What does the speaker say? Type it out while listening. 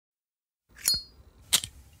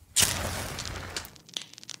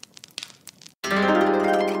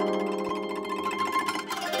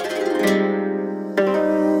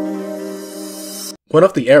One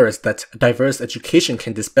of the errors that diverse education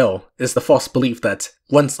can dispel is the false belief that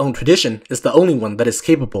one's own tradition is the only one that is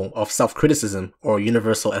capable of self-criticism or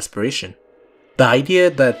universal aspiration. The idea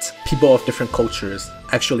that people of different cultures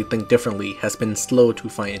actually think differently has been slow to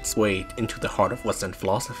find its way into the heart of Western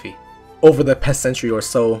philosophy. Over the past century or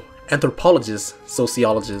so, anthropologists,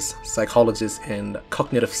 sociologists, psychologists, and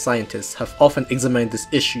cognitive scientists have often examined this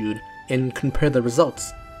issue and compared the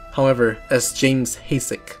results. However, as James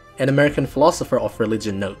Hayek, an American philosopher of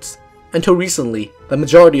religion, notes, until recently, the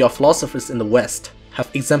majority of philosophers in the West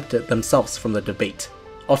have exempted themselves from the debate,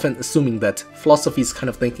 often assuming that philosophy's kind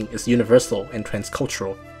of thinking is universal and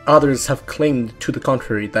transcultural. Others have claimed to the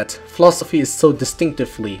contrary that philosophy is so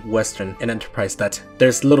distinctively Western an enterprise that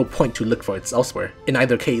there's little point to look for it elsewhere. In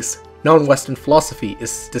either case, non-Western philosophy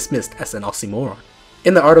is dismissed as an oxymoron.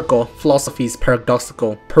 In the article, Philosophy's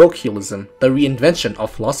Paradoxical Parochialism, the Reinvention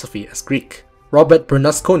of Philosophy as Greek, Robert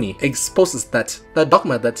Bernasconi exposes that the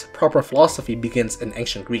dogma that proper philosophy begins in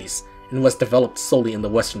ancient Greece and was developed solely in the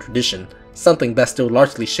Western tradition, something that still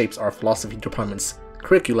largely shapes our philosophy department's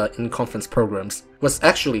curricula in conference programs, was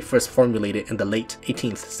actually first formulated in the late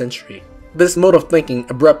 18th century. This mode of thinking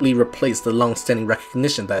abruptly replaced the long-standing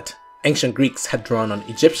recognition that ancient Greeks had drawn on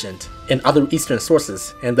Egyptian and other Eastern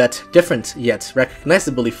sources, and that different yet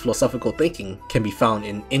recognizably philosophical thinking can be found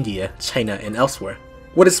in India, China, and elsewhere.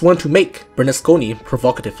 What is one to make, Bernasconi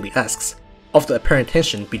provocatively asks, of the apparent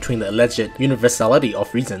tension between the alleged universality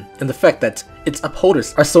of reason and the fact that its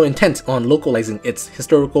upholders are so intent on localizing its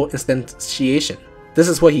historical instantiation? This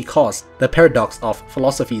is what he calls the paradox of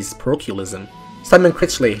philosophy's parochialism. Simon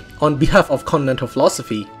Critchley, on behalf of continental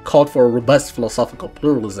philosophy, called for a robust philosophical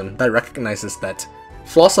pluralism that recognizes that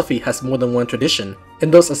philosophy has more than one tradition,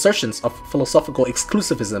 and those assertions of philosophical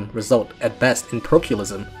exclusivism result at best in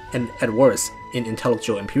parochialism and at worst in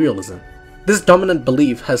intellectual imperialism. This dominant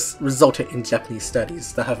belief has resulted in Japanese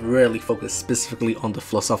studies that have rarely focused specifically on the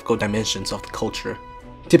philosophical dimensions of the culture,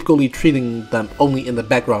 typically treating them only in the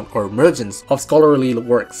background or emergence of scholarly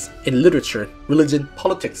works in literature, religion,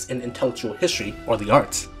 politics, and intellectual history or the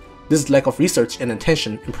arts. This lack of research and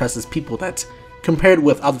attention impresses people that, compared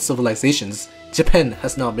with other civilizations, Japan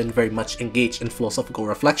has not been very much engaged in philosophical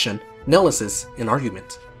reflection, analysis, and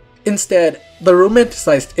argument. Instead, the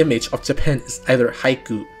romanticized image of Japan is either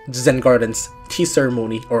haiku, Zen gardens, tea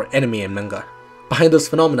ceremony, or anime and manga. Behind those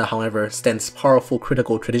phenomena, however, stands powerful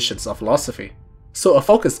critical traditions of philosophy. So a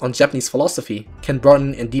focus on Japanese philosophy can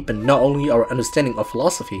broaden and deepen not only our understanding of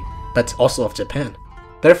philosophy, but also of Japan.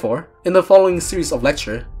 Therefore, in the following series of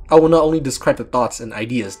lecture, I will not only describe the thoughts and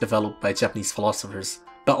ideas developed by Japanese philosophers,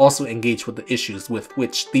 but also engage with the issues with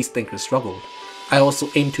which these thinkers struggled. I also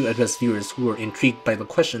aim to address viewers who are intrigued by the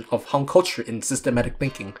question of how culture and systematic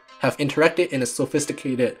thinking have interacted in a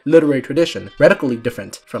sophisticated literary tradition radically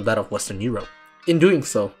different from that of Western Europe. In doing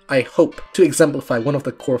so, I hope to exemplify one of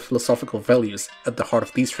the core philosophical values at the heart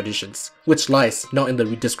of these traditions, which lies not in the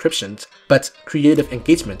redescription, but creative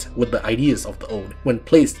engagement with the ideas of the old when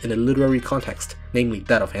placed in a literary context, namely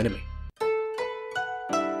that of anime.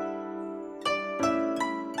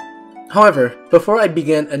 However, before I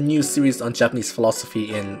begin a new series on Japanese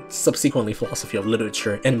philosophy and subsequently philosophy of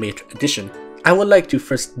literature anime edition, I would like to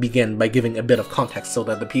first begin by giving a bit of context so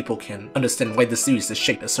that the people can understand why the series is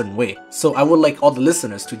shaped a certain way. So I would like all the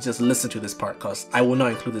listeners to just listen to this part, cause I will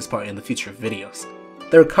not include this part in the future videos.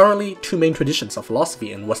 There are currently two main traditions of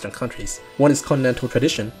philosophy in Western countries. One is continental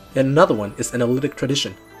tradition, and another one is analytic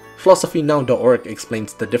tradition. PhilosophyNow.org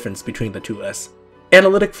explains the difference between the two as: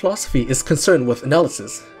 analytic philosophy is concerned with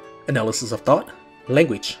analysis of thought,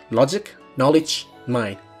 language, logic, knowledge,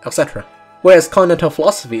 mind, etc. Whereas continental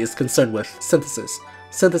philosophy is concerned with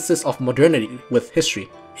synthesis of modernity with history,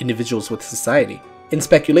 individuals with society, and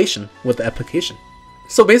speculation with the application.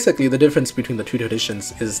 So basically, the difference between the two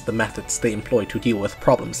traditions is the methods they employ to deal with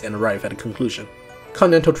problems and arrive at a conclusion.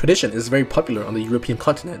 Continental tradition is very popular on the European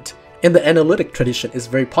continent, and the analytic tradition is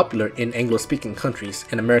very popular in Anglo-speaking countries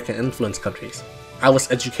and American-influenced countries. I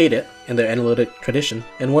was educated in the analytic tradition,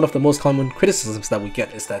 and one of the most common criticisms that we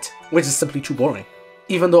get is that we're just simply too boring.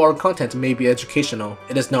 Even though our content may be educational,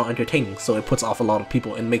 it is not entertaining, so it puts off a lot of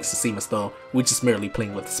people and makes it seem as though we're just merely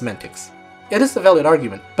playing with semantics. It is a valid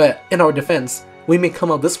argument, but in our defense, we may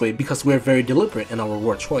come out this way because we're very deliberate in our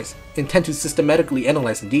word choice, and tend to systematically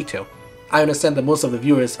analyze in detail. I understand that most of the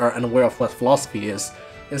viewers are unaware of what philosophy is,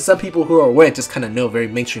 and some people who are aware just kinda know very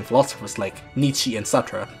mainstream philosophers like Nietzsche and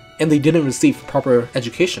Sartre, and they didn't receive proper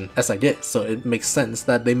education as I did, so it makes sense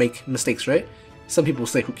that they make mistakes, right? Some people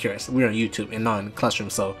say, who cares, we're on YouTube and not in the classroom,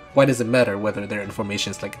 so why does it matter whether their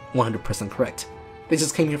information is like 100% correct? They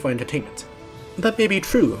just came here for entertainment. That may be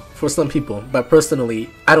true for some people, but personally,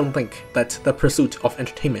 I don't think that the pursuit of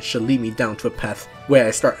entertainment should lead me down to a path where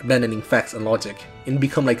I start abandoning facts and logic and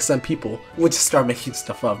become like some people who just start making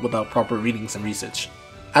stuff up without proper readings and research.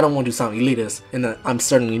 I don't want to sound elitist, and I'm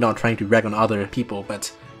certainly not trying to rag on other people, but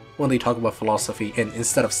when they talk about philosophy and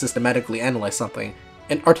instead of systematically analyze something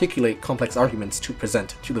and articulate complex arguments to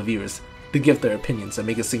present to the viewers, they give their opinions and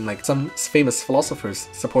make it seem like some famous philosophers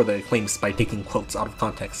support their claims by taking quotes out of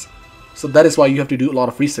context. So that is why you have to do a lot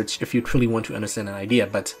of research if you truly want to understand an idea,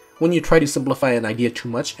 but when you try to simplify an idea too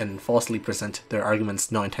much and falsely present their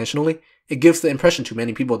arguments non-intentionally, it gives the impression to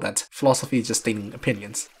many people that philosophy is just stating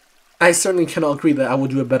opinions. I certainly cannot agree that I will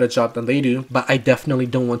do a better job than they do, but I definitely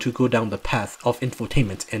don't want to go down the path of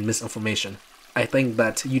infotainment and misinformation. I think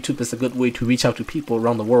that YouTube is a good way to reach out to people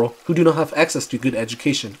around the world who do not have access to good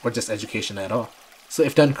education or just education at all. So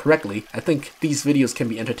if done correctly, I think these videos can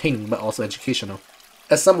be entertaining but also educational.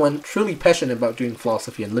 As someone truly passionate about doing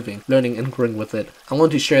philosophy and living, learning and growing with it, I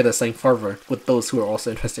want to share the same fervor with those who are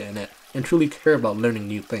also interested in it and truly care about learning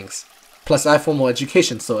new things. Plus, I have formal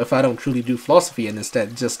education, so if I don't truly do philosophy and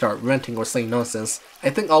instead just start ranting or saying nonsense, I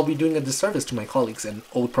think I'll be doing a disservice to my colleagues and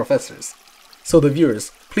old professors. So the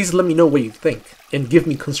viewers, please let me know what you think, and give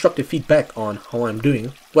me constructive feedback on how I'm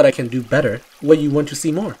doing, what I can do better, what you want to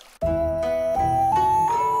see more.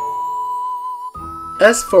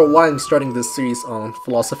 As for why I'm starting this series on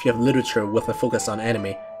philosophy of literature with a focus on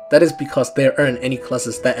anime, that is because there aren't any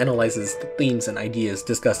classes that analyzes the themes and ideas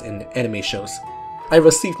discussed in anime shows. I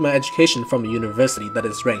received my education from a university that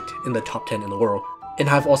is ranked in the top 10 in the world, and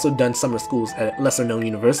have also done summer schools at lesser known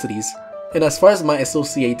universities. And as far as my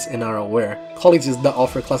associates and are aware, colleges that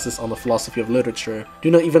offer classes on the philosophy of literature do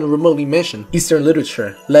not even remotely mention Eastern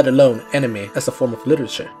literature, let alone anime as a form of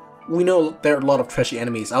literature. We know there are a lot of trashy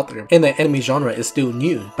animes out there, and the anime genre is still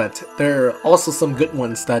new, but there are also some good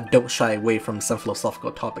ones that don't shy away from some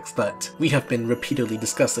philosophical topics that we have been repeatedly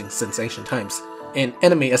discussing since ancient times. And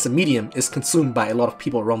anime as a medium is consumed by a lot of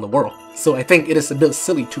people around the world, so I think it is a bit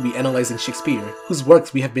silly to be analyzing Shakespeare, whose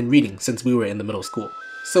works we have been reading since we were in the middle school.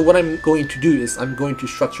 So what I'm going to do is I'm going to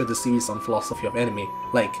structure the series on philosophy of anime,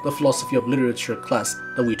 like the philosophy of literature class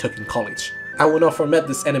that we took in college. I will not format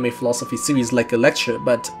this anime philosophy series like a lecture,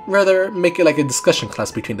 but rather make it like a discussion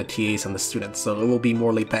class between the TAs and the students, so it will be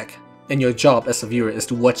more laid back. And your job as a viewer is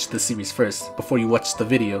to watch the series first, before you watch the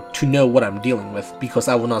video, to know what I'm dealing with, because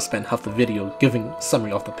I will not spend half the video giving a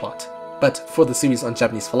summary of the plot. But for the series on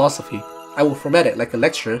Japanese philosophy, I will format it like a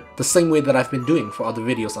lecture, the same way that I've been doing for other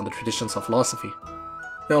videos on the traditions of philosophy.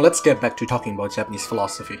 Now let's get back to talking about Japanese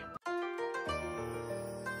philosophy.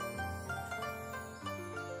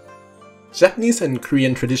 Japanese and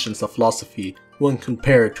Korean traditions of philosophy, when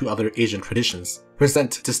compared to other Asian traditions,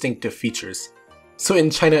 present distinctive features. So in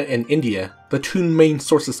China and India, the two main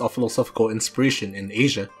sources of philosophical inspiration in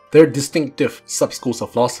Asia, there are distinctive sub-schools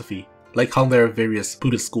of philosophy, like how there are various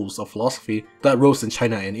Buddhist schools of philosophy that arose in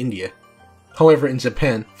China and India. However, in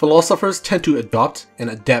Japan, philosophers tend to adopt and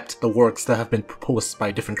adapt the works that have been proposed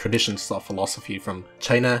by different traditions of philosophy from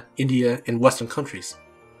China, India, and Western countries.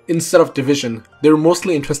 Instead of division, they're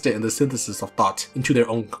mostly interested in the synthesis of thought into their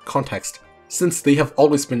own context, since they have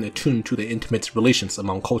always been attuned to the intimate relations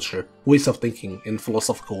among culture, ways of thinking, and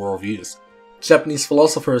philosophical worldviews. Japanese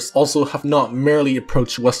philosophers also have not merely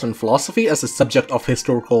approached Western philosophy as a subject of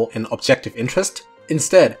historical and objective interest.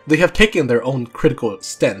 Instead, they have taken their own critical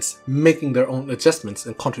stance, making their own adjustments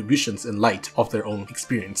and contributions in light of their own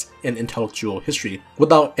experience and intellectual history,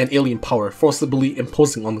 without an alien power forcibly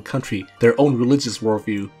imposing on the country their own religious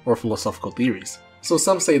worldview or philosophical theories. So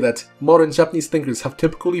some say that modern Japanese thinkers have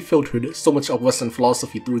typically filtered so much of Western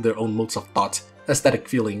philosophy through their own modes of thought, aesthetic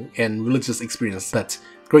feeling, and religious experience that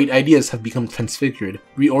great ideas have become transfigured,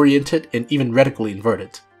 reoriented, and even radically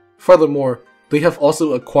inverted. Furthermore, they have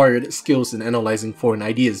also acquired skills in analyzing foreign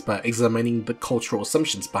ideas by examining the cultural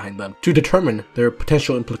assumptions behind them to determine their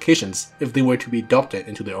potential implications if they were to be adopted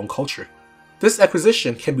into their own culture. This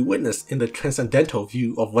acquisition can be witnessed in the transcendental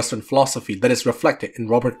view of Western philosophy that is reflected in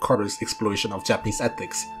Robert Carter's exploration of Japanese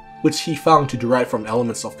ethics, which he found to derive from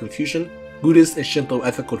elements of Confucian, Buddhist, and Shinto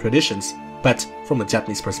ethical traditions, but from a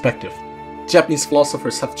Japanese perspective. Japanese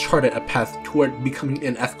philosophers have charted a path toward becoming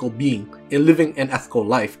an ethical being and living an ethical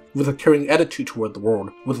life with a caring attitude toward the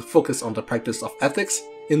world, with a focus on the practice of ethics,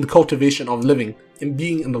 in the cultivation of living and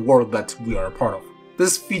being in the world that we are a part of.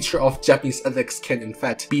 This feature of Japanese ethics can in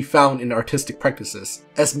fact be found in artistic practices,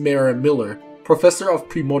 as Mara Miller, professor of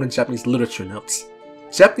pre-modern Japanese literature, notes.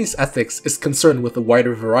 Japanese ethics is concerned with a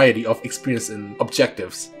wider variety of experience and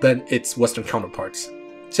objectives than its Western counterparts.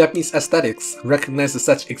 Japanese aesthetics recognizes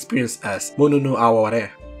such experience as mono no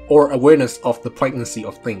aware, or awareness of the poignancy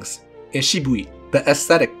of things. and shibui, the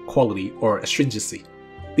aesthetic quality or astringency.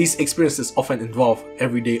 These experiences often involve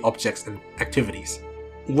everyday objects and activities.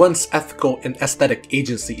 One's ethical and aesthetic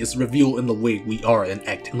agency is revealed in the way we are and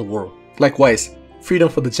act in the world. Likewise, freedom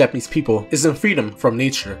for the Japanese people isn't freedom from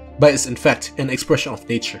nature, but is in fact an expression of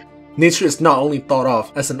nature. Nature is not only thought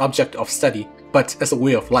of as an object of study, but as a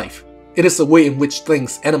way of life. It is a way in which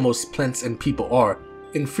things, animals, plants, and people are,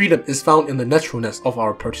 and freedom is found in the naturalness of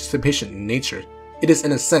our participation in nature. It is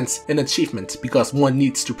in a sense an achievement because one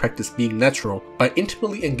needs to practice being natural by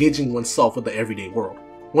intimately engaging oneself with the everyday world.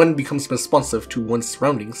 One becomes responsive to one's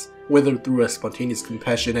surroundings, whether through a spontaneous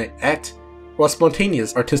compassionate act or a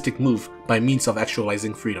spontaneous artistic move by means of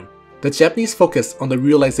actualizing freedom. The Japanese focus on the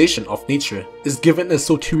realization of nature is given a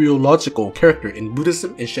soteriological character in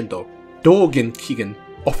Buddhism and Shinto. Dogen Kigen,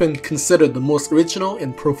 often considered the most original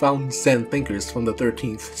and profound Zen thinkers from the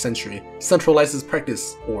 13th century, centralizes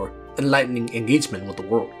practice or enlightening engagement with the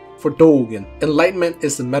world. For Dogen, enlightenment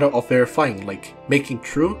is a matter of verifying, like making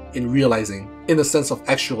true and realizing, in the sense of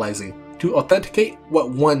actualizing, to authenticate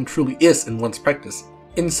what one truly is in one's practice.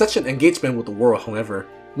 In such an engagement with the world, however,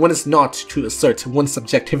 one is not to assert one's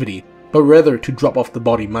subjectivity, but rather to drop off the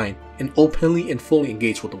body-mind and openly and fully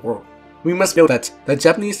engage with the world. We must note that the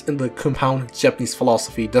Japanese in the compound Japanese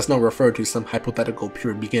philosophy does not refer to some hypothetical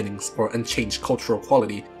pure beginnings or unchanged cultural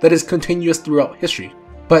quality that is continuous throughout history,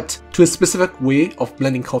 but to a specific way of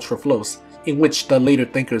blending cultural flows, in which the later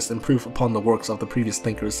thinkers improve upon the works of the previous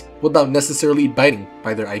thinkers without necessarily abiding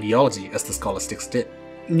by their ideology as the scholastics did.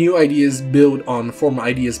 New ideas build on former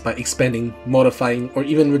ideas by expanding, modifying, or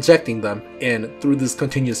even rejecting them, and through this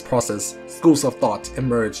continuous process, schools of thought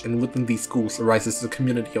emerge, and within these schools arises a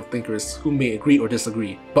community of thinkers who may agree or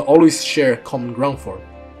disagree, but always share common ground for it.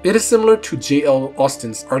 It is similar to J.L.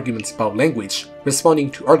 Austin's arguments about language, responding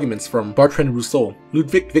to arguments from Bertrand Russell,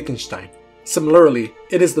 Ludwig Wittgenstein. Similarly,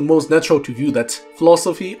 it is the most natural to view that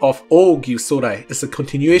philosophy of Ogyu Sodai is a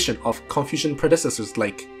continuation of Confucian predecessors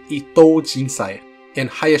like Ito Jinsai and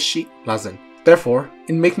Hayashi Lazen. Therefore,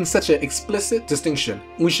 in making such an explicit distinction,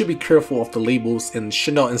 we should be careful of the labels and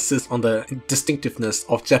should not insist on the distinctiveness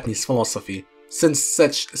of Japanese philosophy, since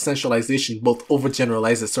such essentialization both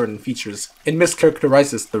overgeneralizes certain features and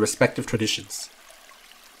mischaracterizes the respective traditions.